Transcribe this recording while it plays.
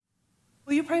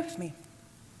you pray with me?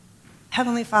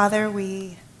 Heavenly Father,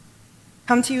 we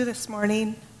come to you this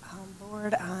morning,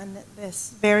 Lord, on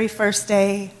this very first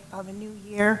day of a new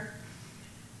year.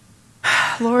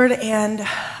 Lord, and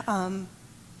some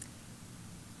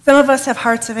of us have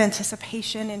hearts of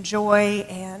anticipation and joy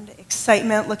and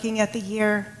excitement looking at the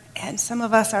year, and some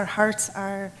of us, our hearts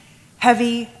are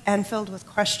heavy and filled with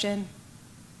question.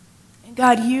 And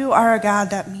God, you are a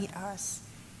God that meets us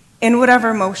in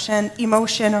whatever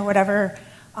emotion or whatever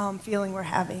feeling we're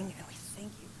having, and we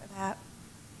thank you for that.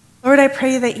 Lord, I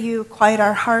pray that you quiet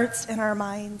our hearts and our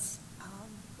minds.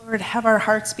 Lord, have our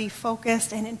hearts be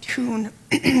focused and in tune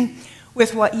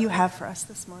with what you have for us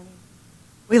this morning.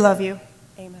 We love you.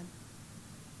 Amen.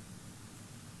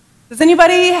 Does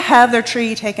anybody have their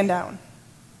tree taken down?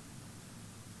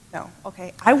 No?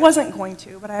 Okay. I wasn't going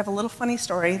to, but I have a little funny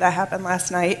story that happened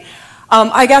last night.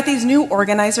 I got these new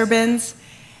organizer bins,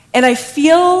 and I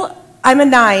feel I'm a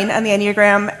 9 on the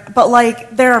Enneagram,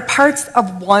 but there are parts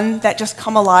of 1 that just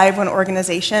come alive when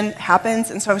organization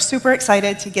happens, and so I was super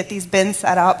excited to get these bins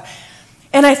set up.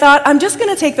 And I thought, I'm just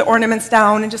going to take the ornaments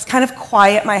down and just kind of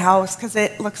quiet my house because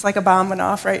it looks like a bomb went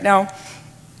off right now.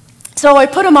 So I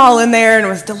put them all in there and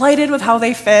was delighted with how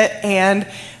they fit, and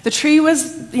the tree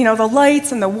was, the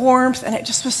lights and the warmth, and it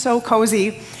just was so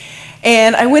cozy.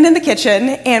 And I went in the kitchen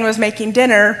and was making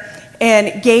dinner,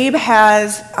 and Gabe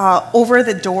has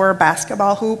over-the-door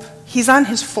basketball hoop. He's on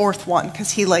his 4th one because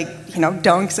he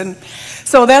dunks, and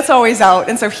so that's always out.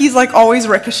 And so he's always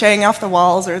ricocheting off the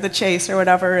walls or the chase or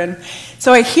whatever. And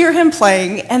so I hear him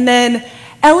playing, and then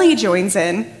Ellie joins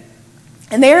in,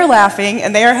 and they are laughing,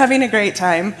 and they are having a great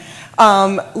time.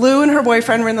 Lou and her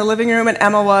boyfriend were in the living room, and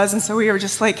Emma was, and so we were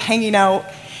just hanging out.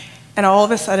 And all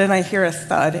of a sudden, I hear a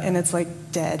thud, and it's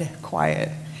dead quiet.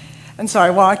 And so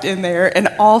I walked in there, and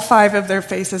all 5 of their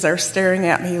faces are staring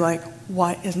at me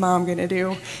what is Mom going to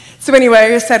do? So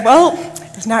anyway, I said, well,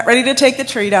 I was not ready to take the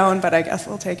tree down, but I guess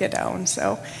we'll take it down.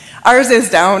 So ours is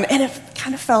down, and it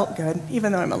kind of felt good,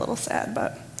 even though I'm a little sad.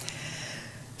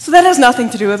 So that has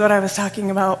nothing to do with what I was talking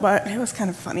about, but it was kind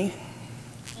of funny.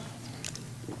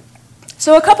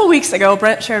 So a couple weeks ago,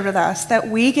 Brent shared with us that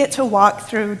we get to walk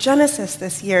through Genesis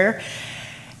this year,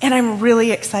 and I'm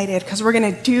really excited because we're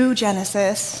going to do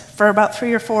Genesis for about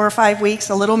 3 or 4 or 5 weeks,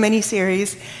 a little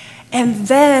mini-series, and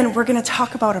then we're going to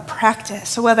talk about a practice,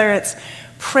 so whether it's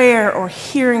prayer or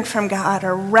hearing from God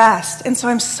or rest. And so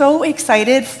I'm so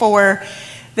excited for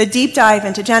the deep dive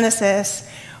into Genesis,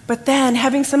 but then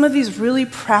having some of these really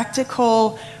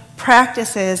practical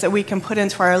practices that we can put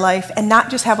into our life and not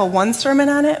just have a one sermon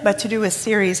on it, but to do a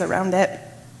series around it.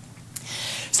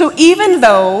 So even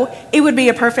though it would be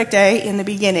a perfect day in the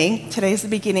beginning, today's the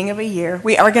beginning of a year,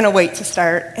 we are going to wait to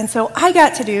start. And so I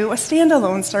got to do a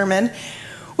standalone sermon,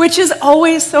 which is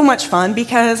always so much fun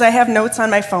because I have notes on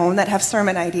my phone that have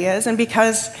sermon ideas, and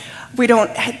because we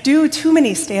don't do too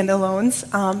many standalones,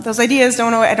 those ideas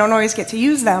I don't always get to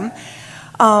use them.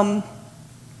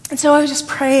 And so I was just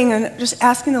praying and just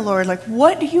asking the Lord,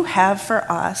 what do you have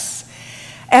for us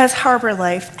as Harbor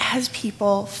Life, as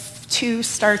people to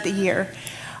start the year?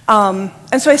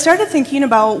 And so I started thinking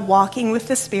about walking with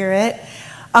the Spirit.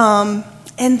 And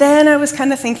then I was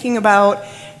kind of thinking about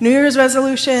New Year's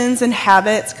resolutions and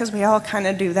habits, because we all kind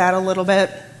of do that a little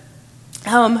bit.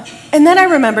 And then I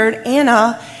remembered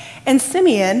Anna and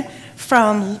Simeon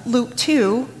from Luke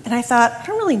 2, and I thought, I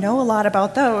don't really know a lot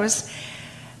about those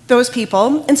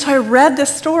people. And so I read the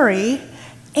story,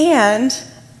 and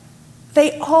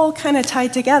they all kind of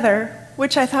tied together,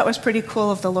 which I thought was pretty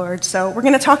cool of the Lord. So we're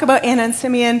going to talk about Anna and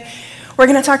Simeon. We're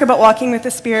going to talk about walking with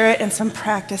the Spirit and some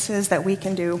practices that we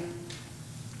can do.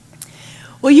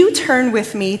 Will you turn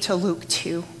with me to Luke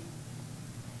 2?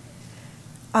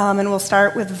 And we'll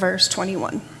start with verse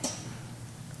 21.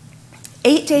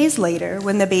 8 days later,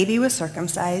 when the baby was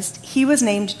circumcised, he was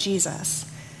named Jesus,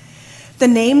 the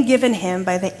name given him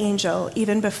by the angel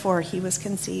even before he was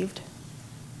conceived.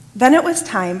 Then it was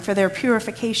time for their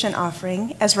purification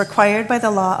offering, as required by the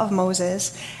law of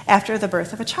Moses, after the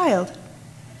birth of a child.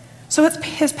 So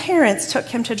his parents took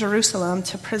him to Jerusalem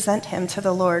to present him to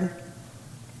the Lord.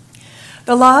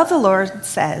 The law of the Lord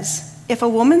says, if a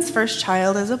woman's first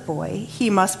child is a boy, he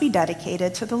must be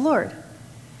dedicated to the Lord.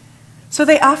 So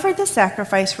they offered the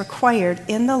sacrifice required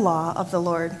in the law of the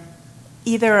Lord,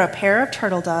 either a pair of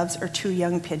turtle doves or 2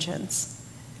 young pigeons.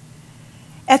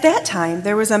 At that time,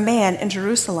 there was a man in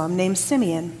Jerusalem named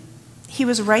Simeon. He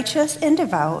was righteous and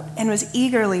devout and was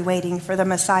eagerly waiting for the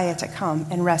Messiah to come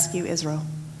and rescue Israel.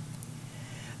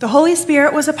 The Holy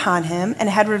Spirit was upon him and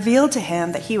had revealed to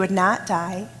him that he would not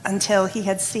die until he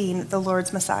had seen the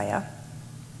Lord's Messiah.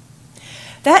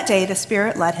 That day, the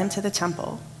Spirit led him to the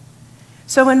temple.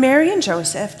 So when Mary and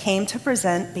Joseph came to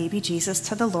present baby Jesus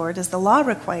to the Lord as the law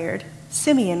required,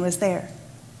 Simeon was there.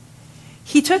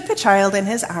 He took the child in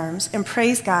his arms and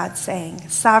praised God, saying,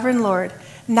 "Sovereign Lord,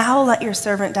 now let your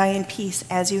servant die in peace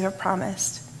as you have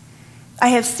promised. I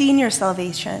have seen your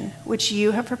salvation, which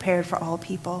you have prepared for all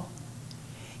people.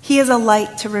 He is a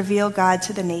light to reveal God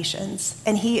to the nations,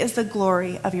 and he is the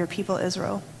glory of your people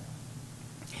Israel."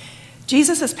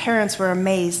 Jesus' parents were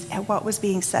amazed at what was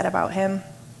being said about him.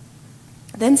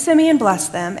 Then Simeon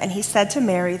blessed them, and he said to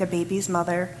Mary, the baby's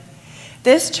mother,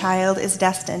 "This child is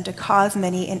destined to cause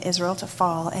many in Israel to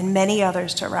fall and many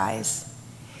others to rise.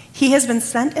 He has been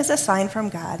sent as a sign from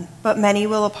God, but many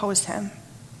will oppose him.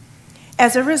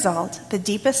 As a result, the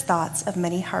deepest thoughts of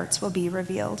many hearts will be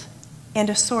revealed, and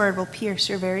a sword will pierce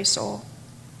your very soul."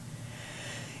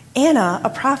 Anna, a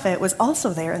prophet, was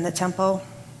also there in the temple.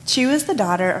 She was the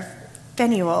daughter of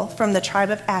Phanuel from the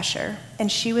tribe of Asher,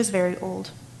 and she was very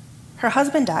old. Her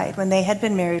husband died when they had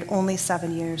been married only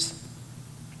 7 years.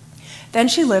 Then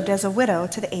she lived as a widow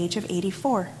to the age of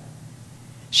 84.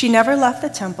 She never left the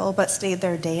temple, but stayed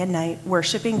there day and night,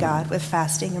 worshiping God with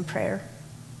fasting and prayer.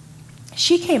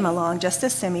 She came along just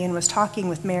as Simeon was talking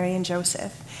with Mary and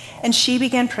Joseph, and she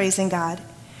began praising God.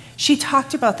 She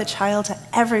talked about the child to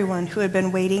everyone who had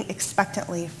been waiting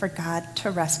expectantly for God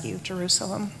to rescue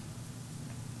Jerusalem.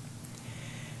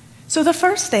 So the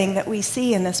first thing that we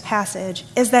see in this passage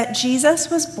is that Jesus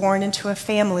was born into a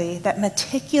family that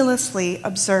meticulously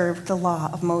observed the law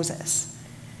of Moses.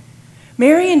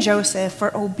 Mary and Joseph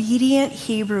were obedient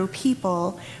Hebrew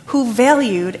people who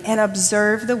valued and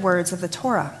observed the words of the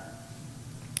Torah.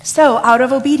 So, out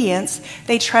of obedience,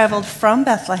 they traveled from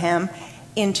Bethlehem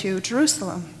into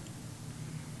Jerusalem.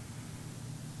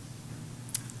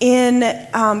 In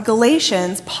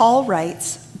Galatians, Paul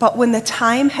writes, "But when the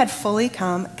time had fully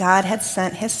come, God had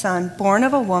sent his son, born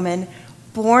of a woman,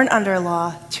 born under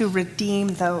law, to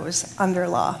redeem those under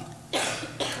law."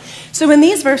 So in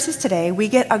these verses today, we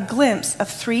get a glimpse of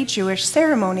 3 Jewish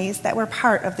ceremonies that were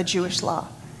part of the Jewish law.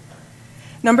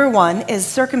 Number 1 is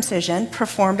circumcision,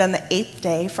 performed on the 8th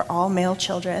day for all male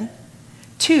children.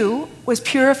 2 was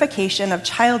purification of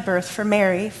childbirth for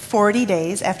Mary 40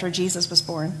 days after Jesus was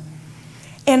born.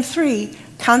 And 3,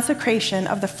 consecration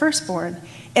of the firstborn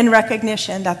in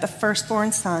recognition that the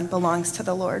firstborn son belongs to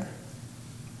the Lord.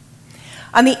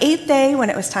 On the 8th day, when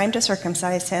it was time to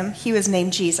circumcise him, he was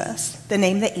named Jesus, the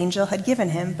name the angel had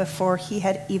given him before he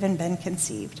had even been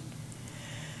conceived.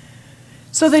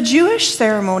 So the Jewish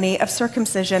ceremony of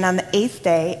circumcision on the 8th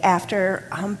day after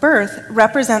birth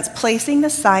represents placing the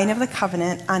sign of the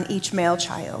covenant on each male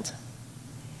child.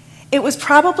 It was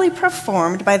probably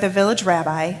performed by the village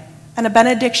rabbi, and a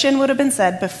benediction would have been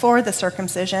said before the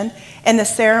circumcision, and the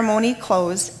ceremony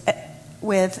closed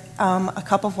with a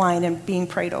cup of wine and being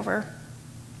prayed over.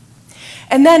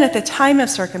 And then at the time of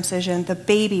circumcision, the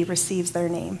baby receives their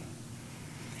name.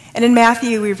 And in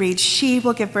Matthew, we read, "She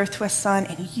will give birth to a son,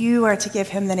 and you are to give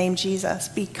him the name Jesus,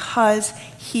 because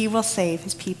he will save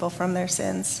his people from their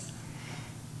sins."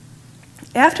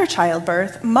 After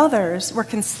childbirth, mothers were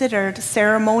considered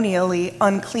ceremonially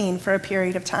unclean for a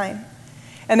period of time.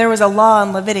 And there was a law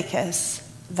in Leviticus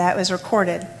that was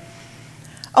recorded.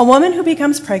 A woman who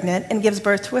becomes pregnant and gives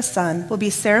birth to a son will be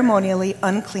ceremonially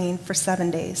unclean for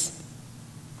 7 days,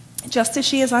 just as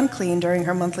she is unclean during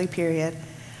her monthly period.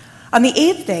 On the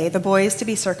 8th day, the boy is to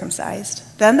be circumcised.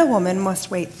 Then the woman must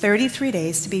wait 33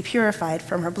 days to be purified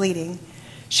from her bleeding.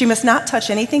 She must not touch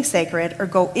anything sacred or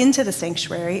go into the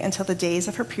sanctuary until the days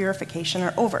of her purification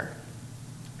are over.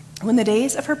 When the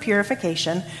days of her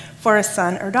purification for a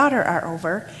son or daughter are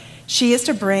over, she is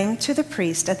to bring to the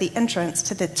priest at the entrance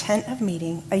to the tent of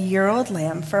meeting a year-old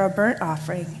lamb for a burnt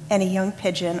offering and a young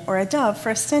pigeon or a dove for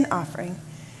a sin offering.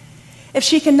 If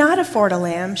she cannot afford a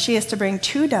lamb, she is to bring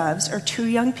 2 doves or 2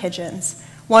 young pigeons,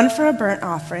 one for a burnt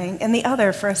offering and the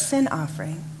other for a sin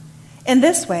offering. In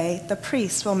this way, the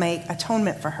priest will make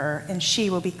atonement for her, and she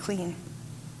will be clean.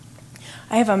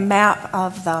 I have a map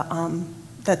of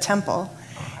the temple,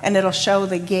 and it'll show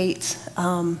the gate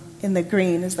in the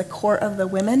green is the court of the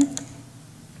women.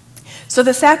 So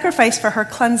the sacrifice for her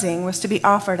cleansing was to be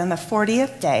offered on the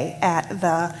 40th day at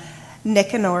the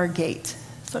Nicanor gate.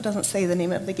 So it doesn't say the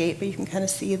name of the gate, but you can kind of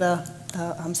see the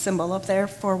symbol up there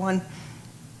for one.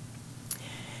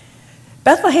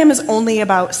 Bethlehem is only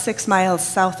about 6 miles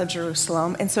south of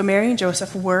Jerusalem, and so Mary and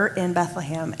Joseph were in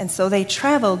Bethlehem, and so they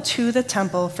traveled to the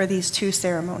temple for these 2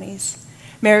 ceremonies,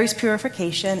 Mary's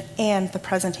purification and the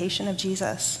presentation of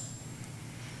Jesus.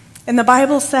 And the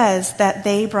Bible says that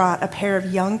they brought a pair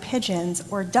of young pigeons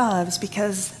or doves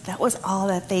because that was all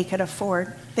that they could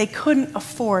afford. They couldn't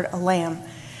afford a lamb.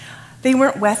 They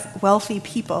weren't wealthy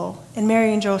people, and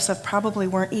Mary and Joseph probably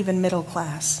weren't even middle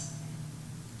class.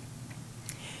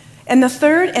 And the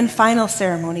third and final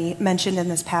ceremony mentioned in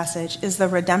this passage is the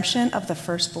redemption of the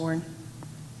firstborn.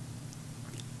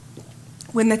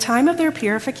 When the time of their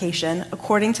purification,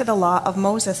 according to the law of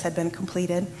Moses, had been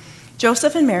completed,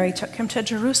 Joseph and Mary took him to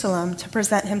Jerusalem to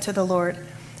present him to the Lord,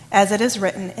 as it is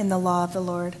written in the law of the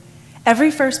Lord.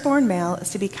 Every firstborn male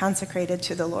is to be consecrated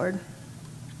to the Lord.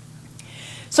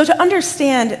 So to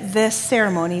understand this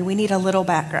ceremony, we need a little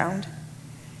background.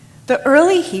 The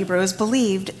early Hebrews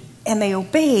believed and they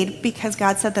obeyed because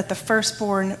God said that the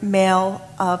firstborn male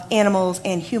of animals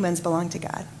and humans belonged to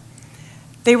God.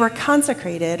 They were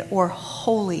consecrated or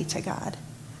holy to God.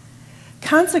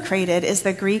 Consecrated is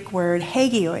the Greek word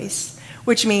hagios,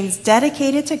 which means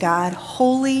dedicated to God,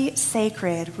 holy,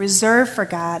 sacred, reserved for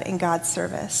God and God's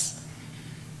service.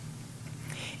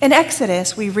 In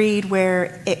Exodus, we read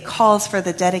where it calls for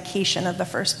the dedication of the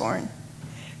firstborn.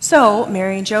 So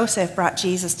Mary and Joseph brought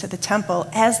Jesus to the temple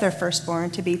as their firstborn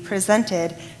to be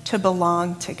presented to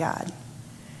belong to God.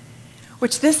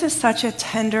 Which this is such a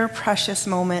tender, precious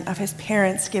moment of his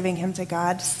parents giving him to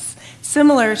God,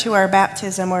 similar to our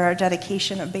baptism or our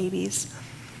dedication of babies.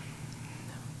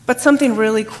 But something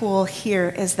really cool here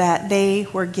is that they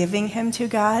were giving him to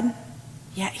God,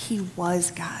 yet he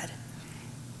was God.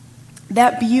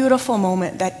 That beautiful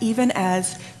moment that even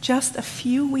as just a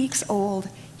few weeks old,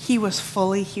 he was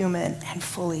fully human and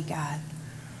fully God.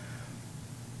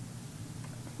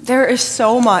 There is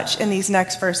so much in these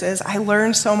next verses. I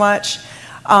learned so much.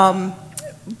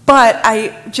 But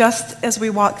as we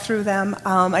walk through them,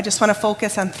 I just want to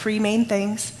focus on three main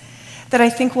things that I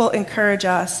think will encourage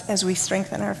us as we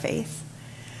strengthen our faith.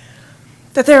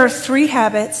 That there are three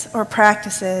habits or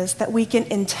practices that we can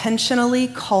intentionally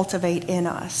cultivate in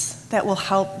us that will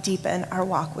help deepen our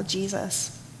walk with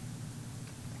Jesus.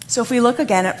 So if we look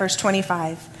again at verse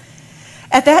 25,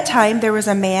 at that time there was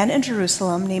a man in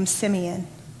Jerusalem named Simeon.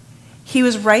 He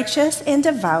was righteous and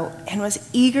devout and was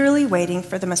eagerly waiting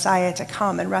for the Messiah to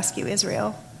come and rescue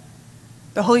Israel.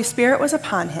 The Holy Spirit was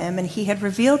upon him, and he had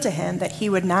revealed to him that he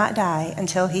would not die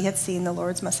until he had seen the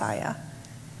Lord's Messiah.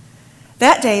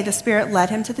 That day, the Spirit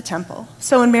led him to the temple.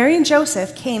 So when Mary and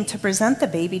Joseph came to present the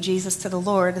baby Jesus to the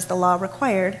Lord as the law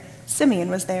required, Simeon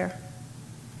was there.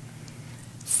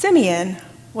 Simeon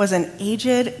was an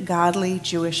aged, godly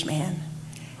Jewish man,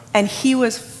 and he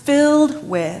was filled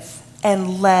with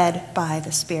and led by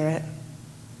the Spirit.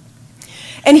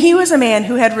 And he was a man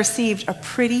who had received a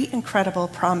pretty incredible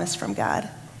promise from God,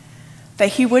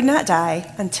 that he would not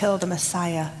die until the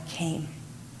Messiah came.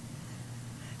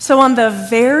 So on the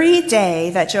very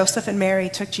day that Joseph and Mary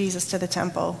took Jesus to the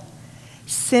temple,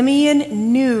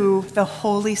 Simeon knew the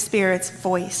Holy Spirit's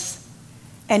voice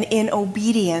and in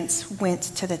obedience went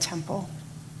to the temple.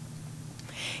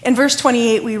 In verse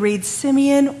 28, we read,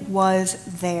 Simeon was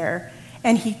there,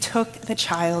 and he took the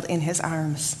child in his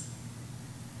arms.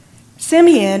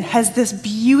 Simeon has this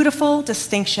beautiful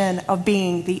distinction of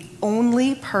being the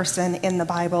only person in the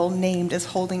Bible named as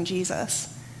holding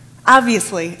Jesus.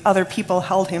 Obviously, other people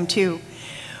held him too.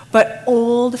 But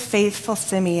old, faithful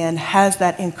Simeon has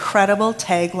that incredible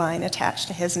tagline attached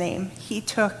to his name. He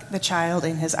took the child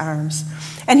in his arms.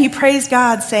 And he praised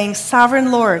God, saying,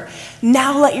 Sovereign Lord,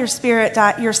 now let your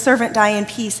servant die in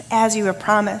peace as you have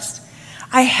promised.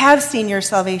 I have seen your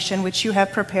salvation, which you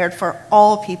have prepared for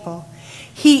all people.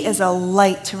 He is a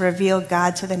light to reveal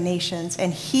God to the nations,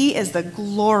 and he is the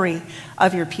glory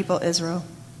of your people Israel.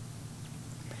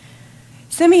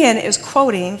 Simeon is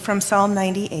quoting from Psalm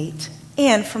 98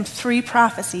 and from three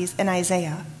prophecies in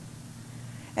Isaiah.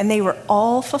 And they were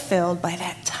all fulfilled by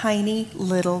that tiny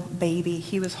little baby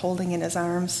he was holding in his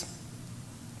arms.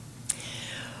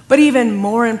 But even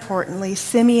more importantly,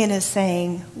 Simeon is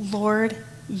saying, Lord,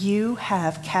 you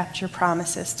have kept your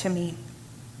promises to me.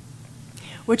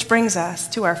 Which brings us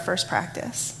to our first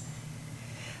practice.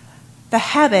 The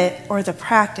habit or the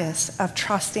practice of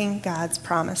trusting God's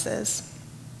promises.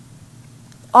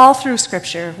 All through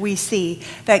Scripture, we see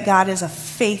that God is a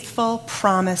faithful,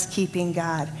 promise-keeping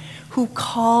God who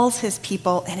calls his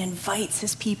people and invites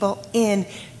his people in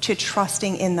to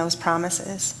trusting in those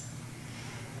promises.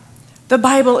 The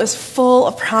Bible is full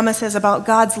of promises about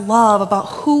God's love, about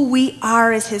who we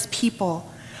are as his people,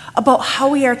 about how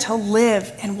we are to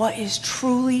live and what is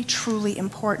truly, truly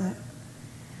important.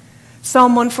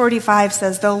 Psalm 145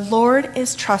 says, the Lord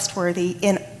is trustworthy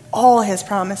in all his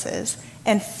promises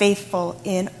and faithful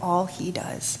in all he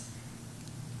does.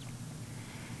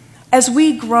 As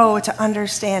we grow to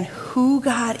understand who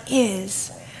God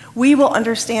is, we will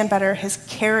understand better his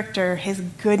character, his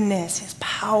goodness, his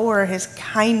power, his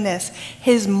kindness,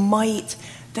 his might,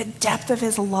 the depth of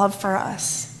his love for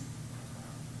us.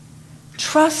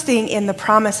 Trusting in the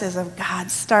promises of God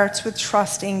starts with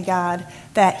trusting God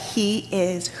that he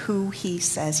is who he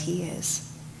says he is.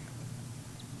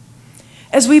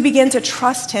 As we begin to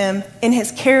trust him in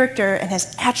his character and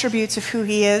his attributes of who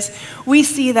he is, we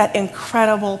see that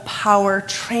incredible power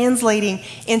translating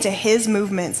into his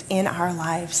movements in our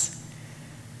lives.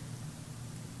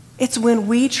 It's when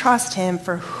we trust him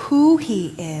for who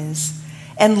he is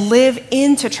and live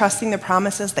into trusting the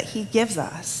promises that he gives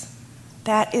us.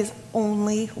 That is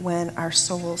only when our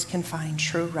souls can find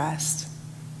true rest.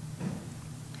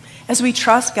 As we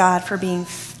trust God for being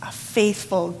a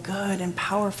faithful, good, and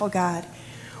powerful God,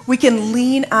 we can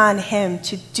lean on him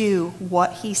to do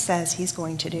what he says he's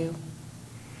going to do.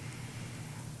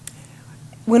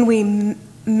 When we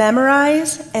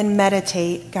memorize and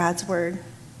meditate God's word,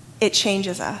 it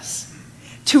changes us.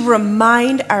 To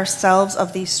remind ourselves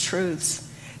of these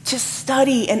truths, to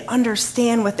study and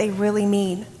understand what they really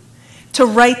mean, to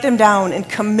write them down and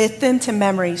commit them to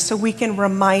memory so we can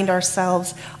remind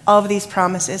ourselves of these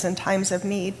promises in times of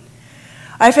need.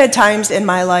 I've had times in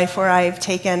my life where I've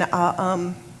taken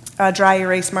a dry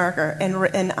erase marker and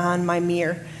written on my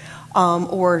mirror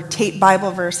or taped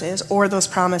Bible verses or those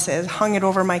promises, hung it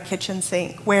over my kitchen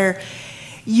sink, where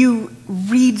you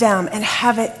read them and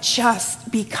have it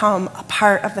just become a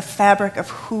part of the fabric of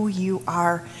who you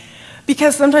are.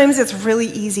 Because sometimes it's really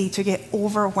easy to get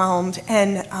overwhelmed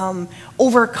and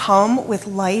overcome with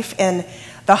life and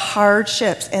the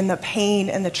hardships and the pain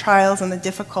and the trials and the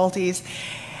difficulties,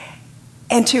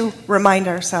 and to remind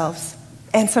ourselves.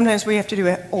 And sometimes we have to do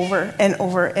it over and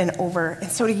over and over. And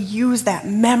so to use that,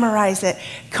 memorize it,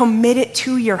 commit it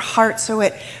to your heart so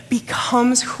it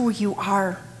becomes who you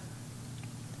are.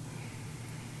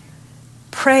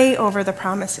 Pray over the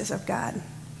promises of God.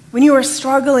 When you are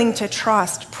struggling to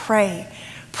trust, pray.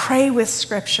 Pray with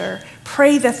Scripture.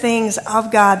 Pray the things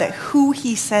of God, that who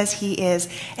he says he is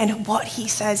and what he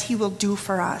says he will do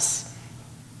for us.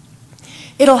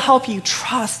 It'll help you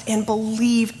trust and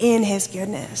believe in his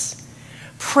goodness.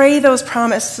 Pray those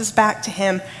promises back to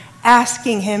him,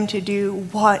 asking him to do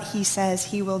what he says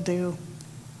he will do.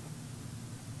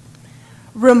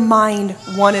 Remind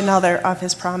one another of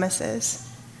his promises.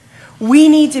 We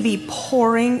need to be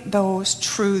pouring those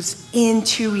truths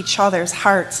into each other's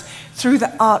hearts through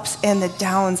the ups and the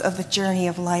downs of the journey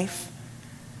of life.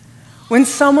 When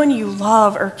someone you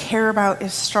love or care about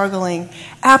is struggling,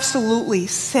 absolutely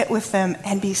sit with them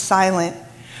and be silent.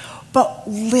 But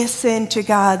listen to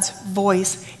God's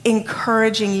voice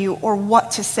encouraging you, or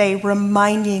what to say,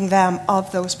 reminding them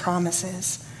of those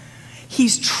promises.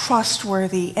 He's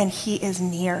trustworthy and he is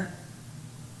near.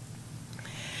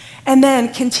 And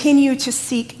then continue to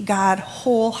seek God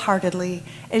wholeheartedly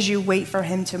as you wait for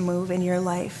him to move in your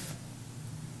life.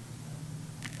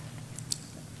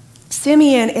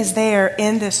 Simeon is there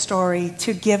in this story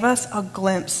to give us a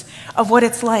glimpse of what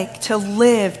it's like to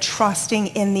live trusting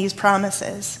in these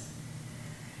promises.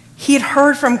 He had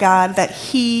heard from God that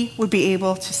he would be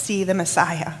able to see the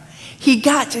Messiah. He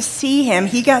got to see him.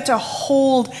 He got to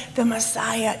hold the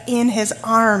Messiah in his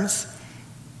arms.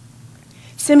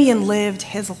 Simeon lived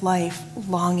his life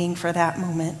longing for that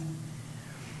moment.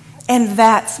 And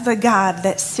that's the God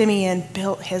that Simeon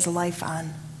built his life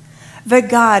on. The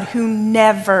God who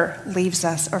never leaves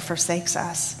us or forsakes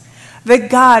us. The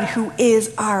God who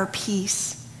is our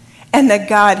peace. And the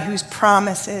God whose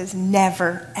promises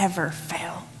never, ever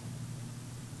fail.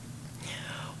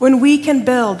 When we can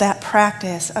build that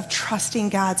practice of trusting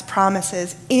God's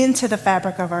promises into the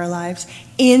fabric of our lives,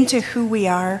 into who we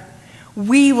are,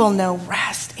 we will know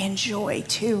rest and joy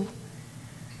too.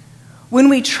 When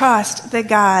we trust that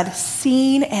God,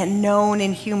 seen and known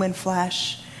in human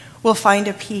flesh, will find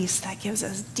a peace that gives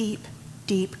us deep,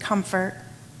 deep comfort.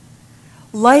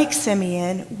 Like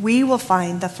Simeon, we will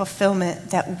find the fulfillment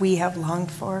that we have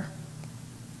longed for.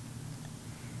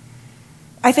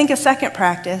 I think a second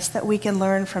practice that we can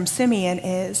learn from Simeon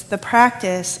is the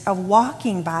practice of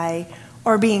walking by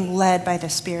or being led by the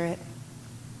Spirit.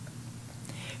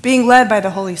 Being led by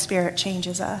the Holy Spirit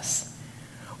changes us.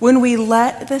 When we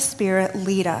let the Spirit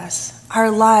lead us, our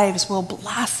lives will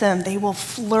blossom, they will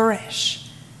flourish.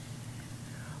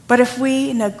 But if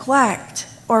we neglect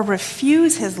or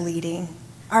refuse his leading,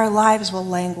 our lives will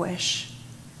languish.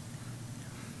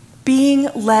 Being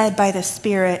led by the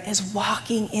Spirit is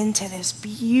walking into this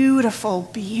beautiful,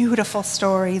 beautiful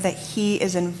story that he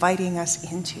is inviting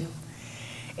us into.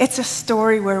 It's a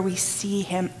story where we see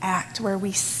him act, where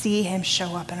we see him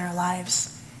show up in our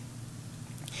lives.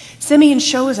 Simeon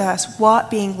shows us what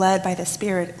being led by the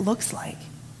Spirit looks like.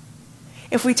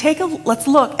 If we let's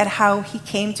look at how he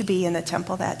came to be in the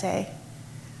temple that day.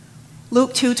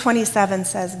 Luke 2:27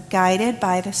 says, guided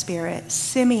by the Spirit,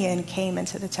 Simeon came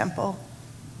into the temple.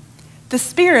 The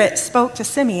Spirit spoke to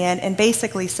Simeon and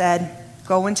basically said,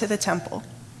 go into the temple.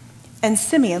 And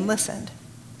Simeon listened.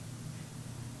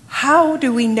 How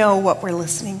do we know what we're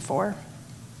listening for?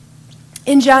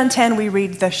 In John 10, we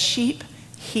read, the sheep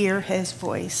hear his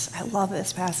voice. I love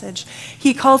this passage.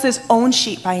 He calls his own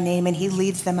sheep by name and he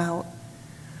leads them out.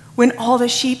 When all the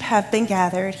sheep have been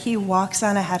gathered, he walks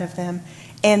on ahead of them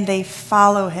and they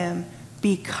follow him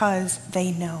because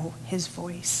they know his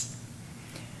voice.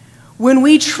 When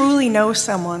we truly know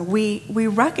someone, we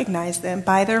recognize them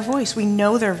by their voice. We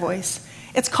know their voice.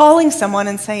 It's calling someone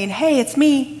and saying, hey, it's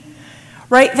me.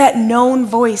 Right? That known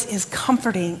voice is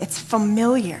comforting. It's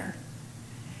familiar.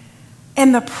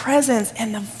 And the presence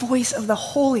and the voice of the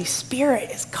Holy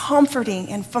Spirit is comforting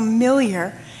and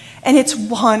familiar. And it's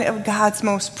one of God's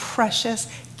most precious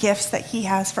gifts that he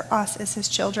has for us as his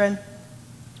children.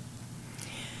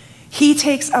 He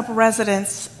takes up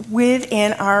residence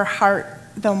within our heart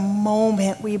the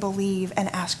moment we believe and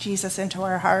ask Jesus into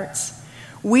our hearts.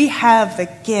 We have the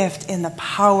gift and the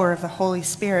power of the Holy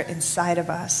Spirit inside of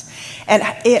us. And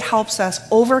it helps us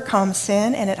overcome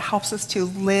sin, and it helps us to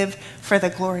live for the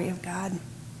glory of God.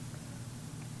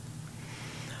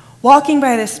 Walking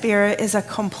by the Spirit is a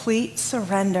complete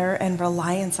surrender and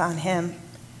reliance on him.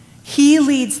 He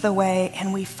leads the way,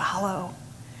 and we follow.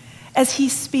 As he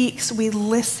speaks, we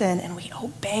listen, and we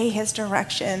obey his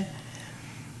direction.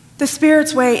 The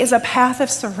Spirit's way is a path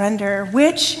of surrender,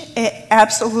 which it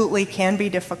absolutely can be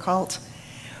difficult,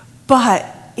 but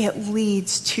it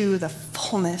leads to the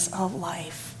fullness of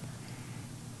life.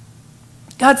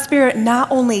 God's Spirit not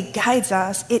only guides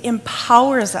us, it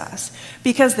empowers us,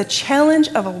 because the challenge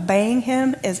of obeying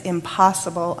him is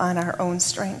impossible on our own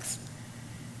strength.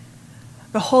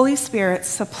 The Holy Spirit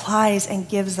supplies and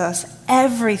gives us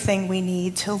everything we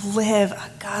need to live a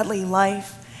godly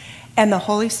life. And the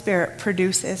Holy Spirit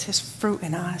produces his fruit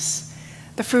in us.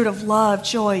 The fruit of love,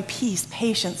 joy, peace,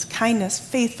 patience, kindness,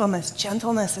 faithfulness,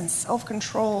 gentleness, and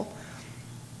self-control.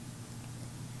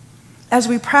 As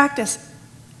we practice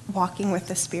walking with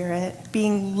the Spirit,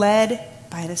 being led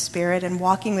by the Spirit and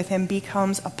walking with him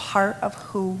becomes a part of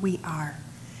who we are.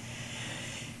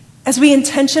 As we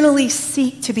intentionally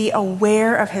seek to be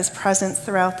aware of his presence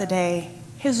throughout the day,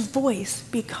 his voice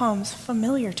becomes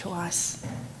familiar to us.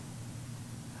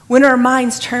 When our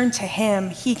minds turn to him,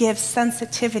 he gives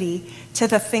sensitivity to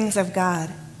the things of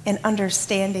God and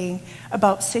understanding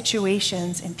about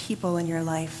situations and people in your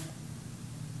life.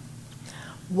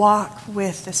 Walk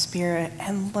with the Spirit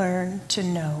and learn to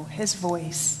know his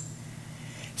voice.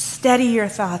 Steady your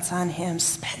thoughts on him.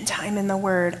 Spend time in the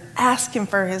Word. Ask him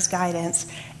for his guidance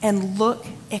and look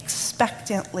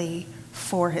expectantly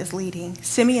for his leading.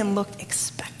 Simeon looked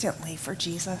expectantly for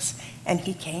Jesus, and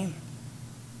he came.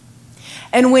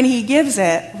 And when he gives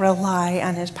it, rely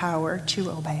on his power to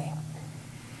obey.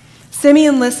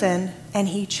 Simeon listened, and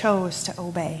he chose to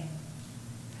obey.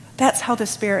 That's how the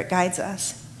Spirit guides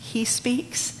us. He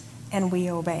speaks, and we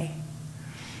obey.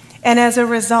 And as a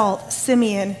result,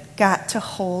 Simeon got to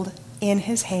hold in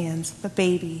his hands the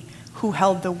baby who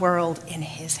held the world in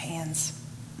his hands.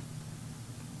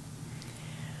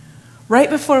 Right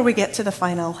before we get to the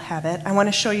final habit, I want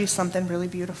to show you something really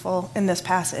beautiful in this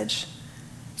passage.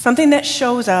 Something that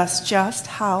shows us just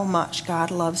how much God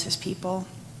loves his people.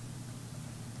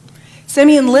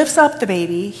 Simeon lifts up the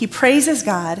baby, he praises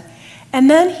God, and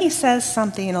then he says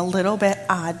something a little bit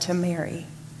odd to Mary.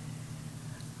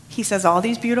 He says all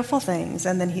these beautiful things,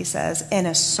 and then he says, and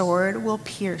a sword will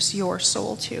pierce your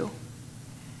soul too.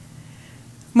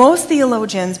 Most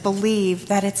theologians believe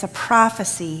that it's a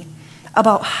prophecy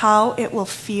about how it will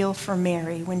feel for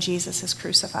Mary when Jesus is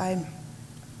crucified.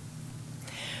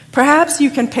 Perhaps you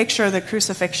can picture the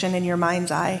crucifixion in your mind's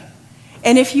eye.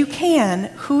 And if you can,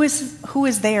 who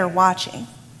is there watching?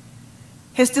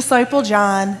 His disciple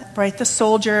John, right? The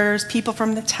soldiers, people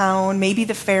from the town, maybe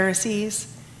the Pharisees.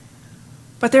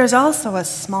 But there's also a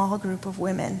small group of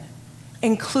women,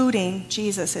 including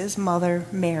Jesus' mother,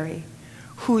 Mary,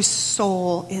 whose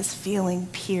soul is feeling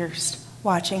pierced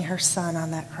watching her son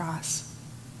on that cross.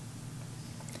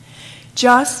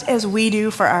 Just as we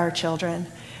do for our children,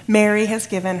 Mary has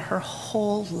given her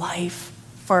whole life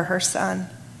for her son.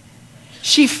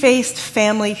 She faced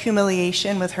family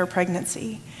humiliation with her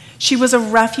pregnancy. She was a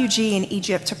refugee in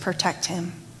Egypt to protect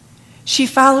him. She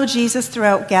followed Jesus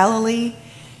throughout Galilee.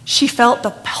 She felt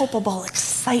the palpable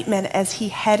excitement as he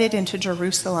headed into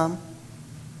Jerusalem.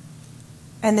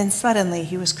 And then suddenly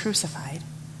he was crucified.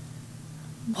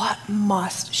 What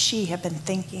must she have been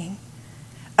thinking?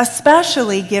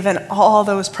 Especially given all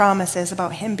those promises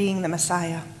about him being the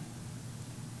Messiah.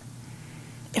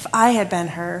 If I had been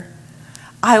her,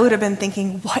 I would have been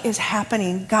thinking, what is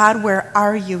happening? God, where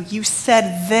are you? You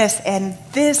said this, and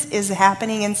this is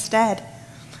happening instead.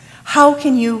 How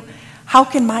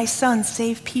can my son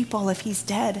save people if he's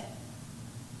dead?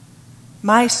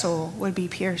 My soul would be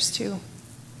pierced too.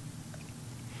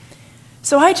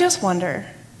 So I just wonder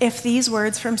if these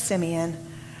words from Simeon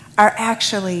are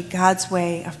actually God's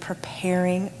way of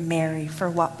preparing Mary for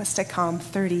what was to come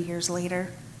 30 years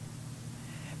later.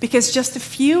 Because just a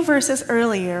few verses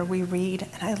earlier we read,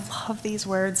 and I love these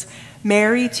words,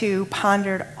 Mary too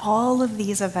pondered all of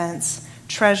these events,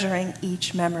 treasuring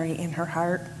each memory in her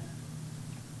heart.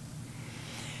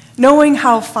 Knowing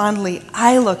how fondly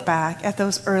I look back at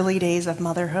those early days of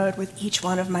motherhood with each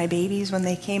one of my babies when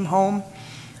they came home,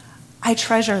 I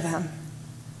treasure them.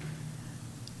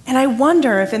 And I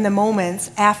wonder if in the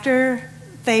moments after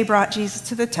they brought Jesus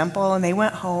to the temple and they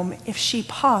went home, if she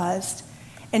paused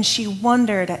and she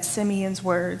wondered at Simeon's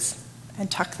words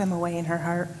and tucked them away in her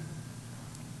heart.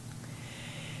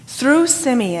 Through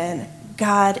Simeon,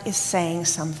 God is saying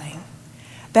something,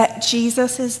 that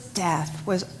Jesus' death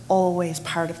was always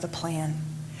part of the plan,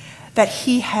 that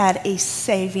he had a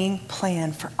saving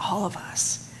plan for all of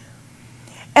us.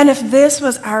 And if this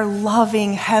was our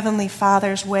loving Heavenly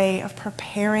Father's way of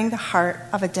preparing the heart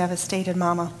of a devastated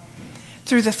mama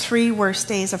through the 3 worst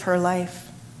days of her life,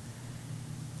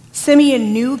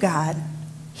 Simeon knew God,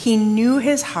 he knew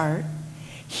his heart,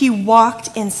 he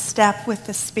walked in step with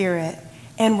the Spirit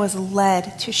and was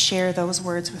led to share those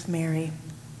words with Mary.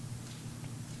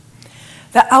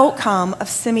 The outcome of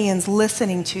Simeon's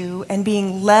listening to and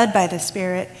being led by the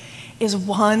Spirit is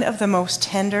one of the most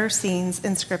tender scenes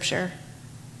in Scripture.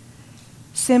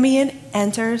 Simeon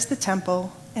enters the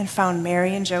temple and found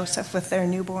Mary and Joseph with their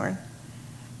newborn,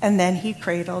 and then he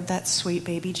cradled that sweet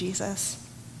baby Jesus.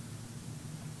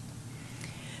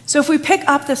 So if we pick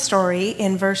up the story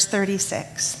in verse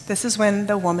 36, this is when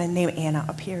the woman named Anna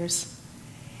appears.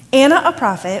 Anna, a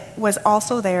prophet, was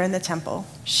also there in the temple.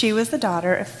 She was the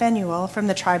daughter of Phanuel from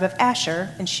the tribe of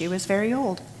Asher, and she was very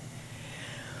old.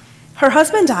 Her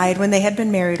husband died when they had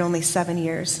been married only 7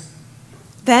 years.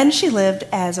 Then she lived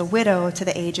as a widow to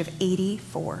the age of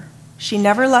 84. She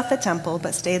never left the temple,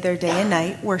 but stayed there day and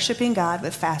night, worshiping God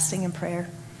with fasting and prayer.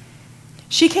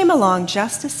 She came along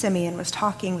just as Simeon was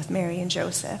talking with Mary and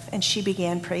Joseph, and she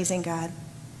began praising God.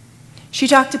 She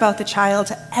talked about the child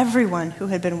to everyone who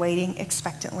had been waiting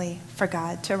expectantly for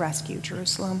God to rescue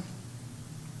Jerusalem.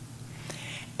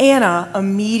 Anna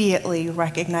immediately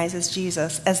recognizes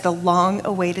Jesus as the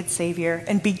long-awaited Savior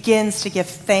and begins to give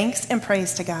thanks and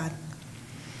praise to God.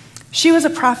 She was a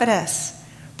prophetess.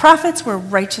 Prophets were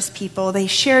righteous people. They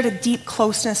shared a deep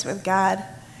closeness with God.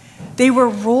 They were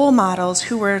role models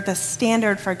who were the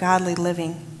standard for godly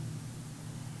living.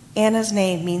 Anna's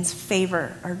name means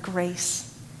favor or grace.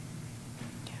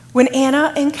 When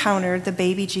Anna encountered the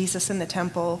baby Jesus in the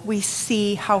temple, we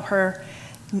see how her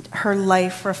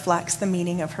life reflects the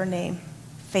meaning of her name,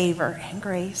 favor and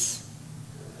grace.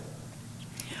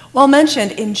 While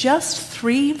mentioned in just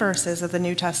 3 verses of the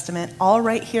New Testament, all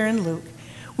right here in Luke,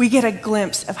 we get a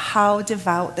glimpse of how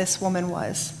devout this woman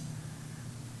was.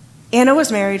 Anna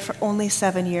was married for only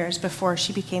 7 years before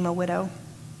she became a widow,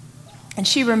 and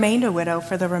she remained a widow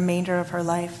for the remainder of her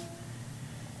life.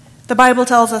 The Bible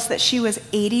tells us that she was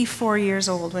 84 years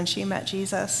old when she met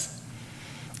Jesus.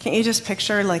 Can't you just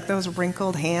picture like those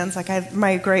wrinkled hands? Like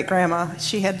my great-grandma,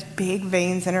 she had big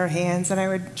veins in her hands, and I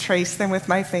would trace them with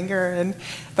my finger and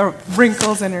the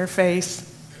wrinkles in her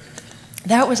face.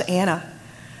 That was Anna,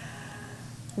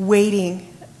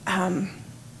 waiting.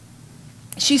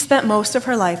 She spent most of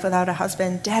her life without a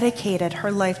husband, dedicated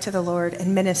her life to the Lord,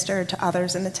 and ministered to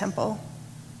others in the temple.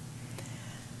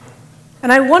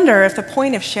 And I wonder if the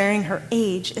point of sharing her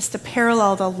age is to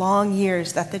parallel the long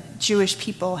years that the Jewish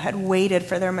people had waited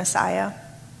for their Messiah.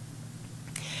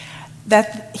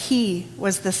 That he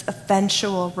was this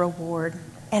eventual reward.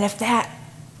 And if that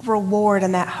reward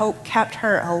and that hope kept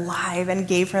her alive and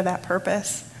gave her that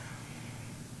purpose.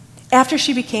 After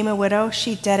she became a widow,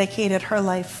 she dedicated her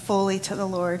life fully to the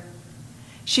Lord.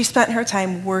 She spent her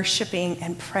time worshiping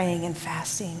and praying and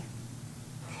fasting.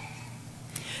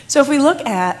 So if we look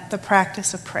at the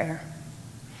practice of prayer,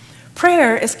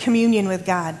 prayer is communion with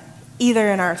God, either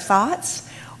in our thoughts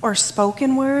or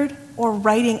spoken word or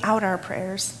writing out our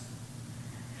prayers.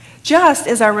 Just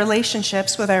as our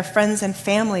relationships with our friends and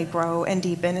family grow and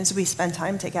deepen as we spend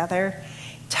time together,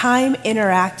 time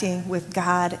interacting with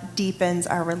God deepens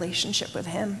our relationship with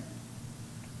him.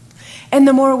 And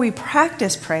the more we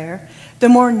practice prayer, the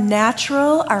more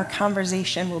natural our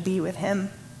conversation will be with him.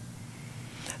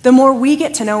 The more we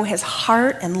get to know his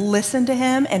heart and listen to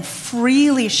him and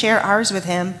freely share ours with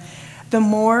him, the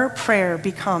more prayer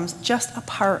becomes just a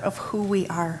part of who we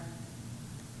are.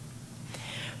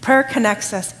 Prayer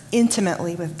connects us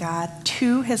intimately with God,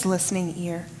 to his listening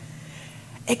ear.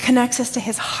 It connects us to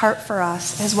his heart for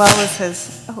us, as well as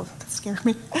his, oh, that scared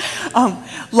me,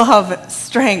 love,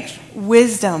 strength,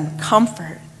 wisdom,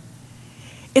 comfort.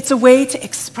 It's a way to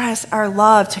express our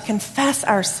love, to confess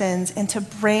our sins, and to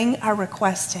bring our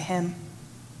requests to him.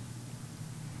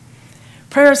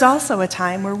 Prayer is also a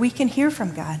time where we can hear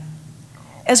from God.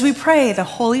 As we pray, the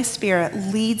Holy Spirit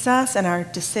leads us in our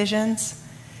decisions.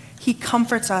 He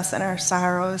comforts us in our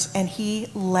sorrows, and he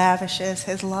lavishes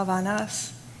his love on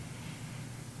us.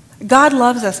 God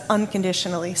loves us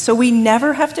unconditionally, so we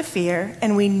never have to fear,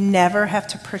 and we never have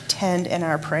to pretend in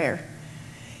our prayer.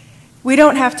 We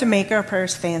don't have to make our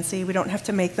prayers fancy. We don't have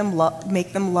to make them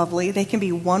lovely. They can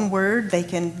be one word. They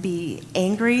can be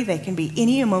angry. They can be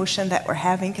any emotion that we're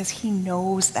having, because he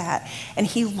knows that, and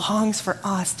he longs for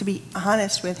us to be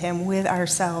honest with him, with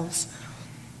ourselves.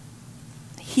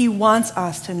 He wants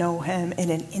us to know him in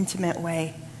an intimate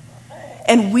way.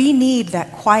 And we need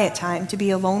that quiet time to be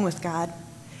alone with God,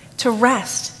 to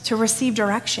rest, to receive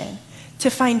direction, to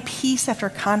find peace after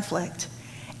conflict,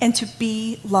 and to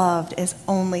be loved as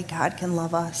only God can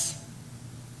love us.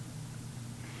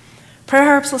 Prayer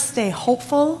helps us stay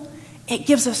hopeful. It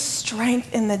gives us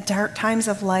strength in the dark times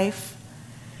of life.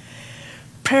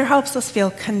 Prayer helps us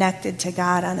feel connected to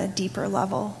God on a deeper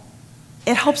level.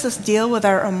 It helps us deal with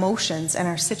our emotions and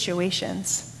our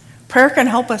situations. Prayer can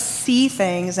help us see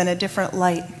things in a different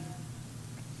light.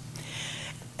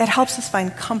 It helps us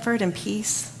find comfort and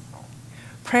peace.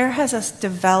 Prayer has us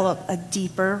develop a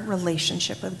deeper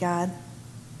relationship with God.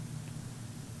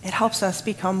 It helps us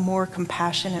become more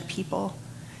compassionate people,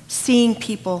 seeing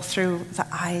people through the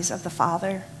eyes of the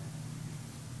Father.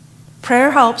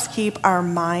 Prayer helps keep our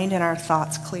mind and our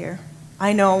thoughts clear.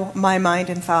 I know my mind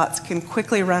and thoughts can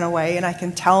quickly run away, and I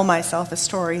can tell myself a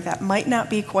story that might not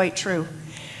be quite true.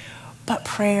 But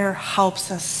prayer helps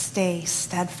us stay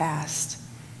steadfast.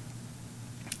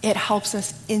 It helps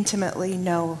us intimately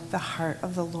know the heart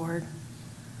of the Lord.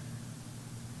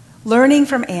 Learning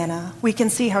from Anna, we can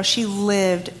see how she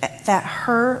lived, that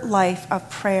her life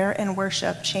of prayer and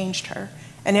worship changed her,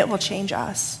 and it will change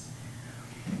us.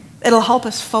 It'll help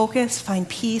us focus, find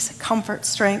peace, comfort,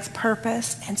 strength,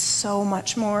 purpose, and so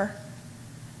much more.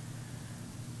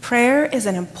 Prayer is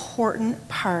an important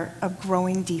part of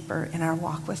growing deeper in our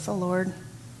walk with the Lord.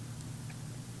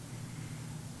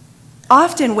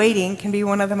 Often waiting can be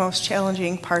one of the most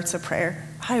challenging parts of prayer.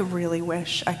 I really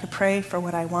wish I could pray for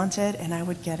what I wanted and I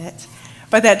would get it,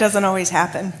 but that doesn't always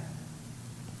happen.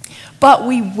 But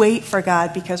we wait for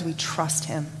God because we trust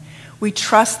him. We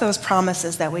trust those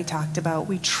promises that we talked about.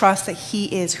 We trust that he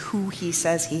is who he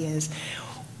says he is.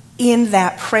 In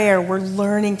that prayer, we're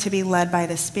learning to be led by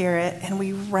the Spirit, and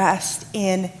we rest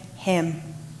in him.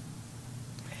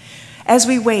 As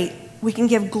we wait, we can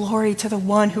give glory to the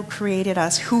one who created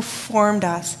us, who formed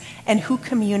us, and who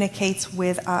communicates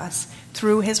with us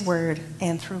through his word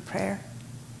and through prayer.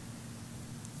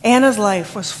 Anna's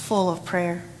life was full of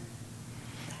prayer.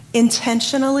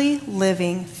 Intentionally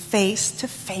living face to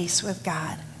face with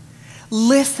God,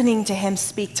 listening to him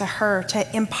speak to her,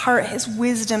 to impart his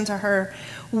wisdom to her,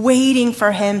 waiting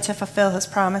for him to fulfill his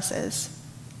promises.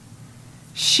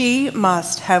 She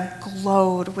must have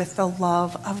glowed with the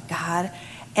love of God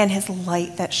and his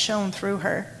light that shone through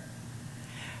her.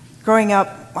 Growing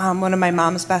up, one of my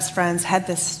mom's best friends had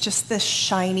this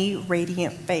shiny,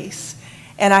 radiant face.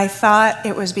 And I thought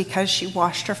it was because she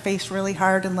washed her face really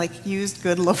hard and used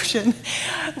good lotion.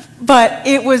 But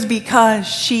it was because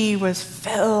she was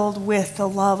filled with the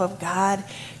love of God.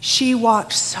 She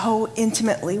walked so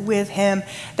intimately with him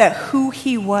that who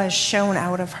he was shone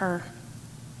out of her.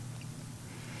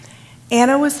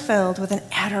 Anna was filled with an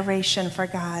adoration for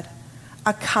God,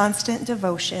 a constant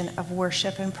devotion of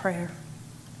worship and prayer.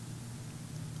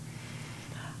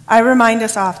 I remind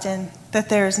us often that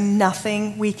there's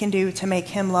nothing we can do to make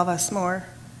him love us more,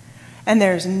 and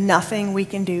there's nothing we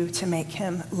can do to make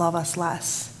him love us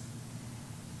less.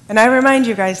 And I remind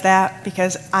you guys that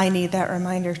because I need that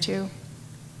reminder too.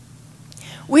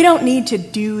 We don't need to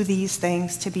do these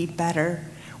things to be better.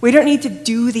 We don't need to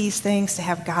do these things to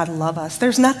have God love us.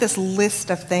 There's not this list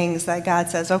of things that God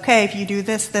says, okay, if you do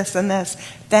this, this, and this,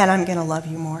 then I'm going to love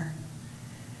you more.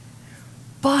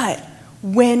 But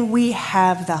when we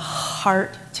have the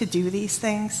heart to do these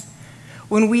things,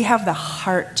 when we have the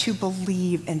heart to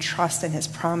believe and trust in his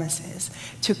promises,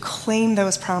 to claim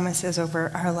those promises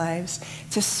over our lives,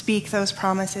 to speak those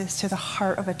promises to the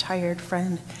heart of a tired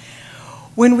friend,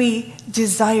 when we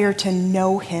desire to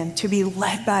know him, to be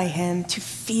led by him, to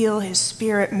feel his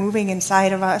Spirit moving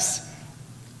inside of us,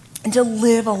 and to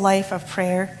live a life of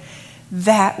prayer,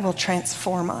 that will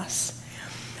transform us.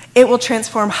 It will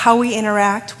transform how we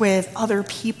interact with other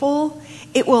people.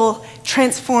 It will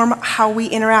transform how we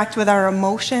interact with our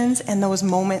emotions and those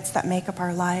moments that make up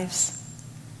our lives.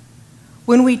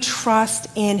 When we trust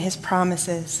in his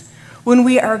promises, when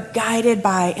we are guided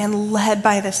by and led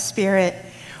by the Spirit,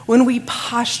 when we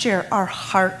posture our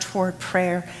heart toward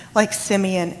prayer like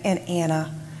Simeon and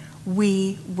Anna,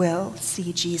 we will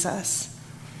see Jesus.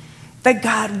 The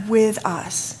God with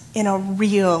us in a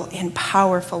real and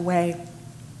powerful way.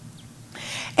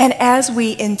 And as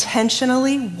we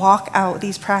intentionally walk out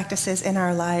these practices in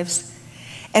our lives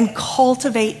and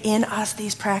cultivate in us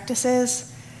these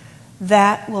practices,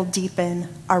 that will deepen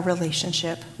our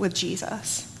relationship with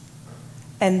Jesus.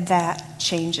 And that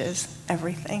changes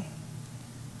everything.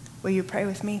 Will you pray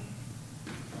with me?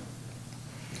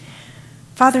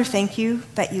 Father, thank you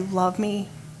that you love me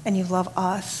and you love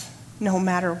us no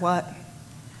matter what.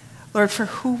 Lord, for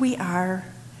who we are,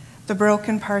 the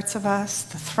broken parts of us,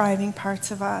 the thriving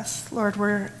parts of us. Lord,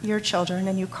 we're your children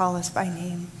and you call us by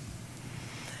name.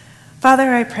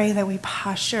 Father, I pray that we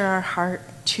posture our heart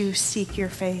to seek your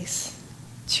face,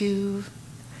 to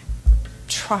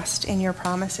trust in your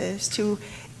promises, to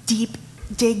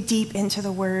dig deep into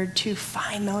the word, to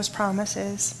find those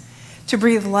promises, to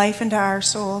breathe life into our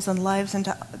souls and life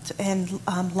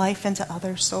into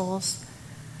other souls.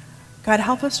 God,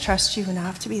 help us trust you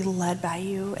enough to be led by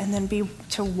you and then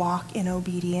to walk in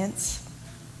obedience.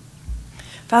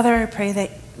 Father, I pray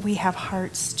that we have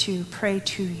hearts to pray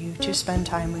to you, to spend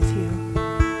time with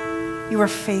you. You are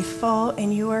faithful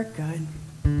and you are good.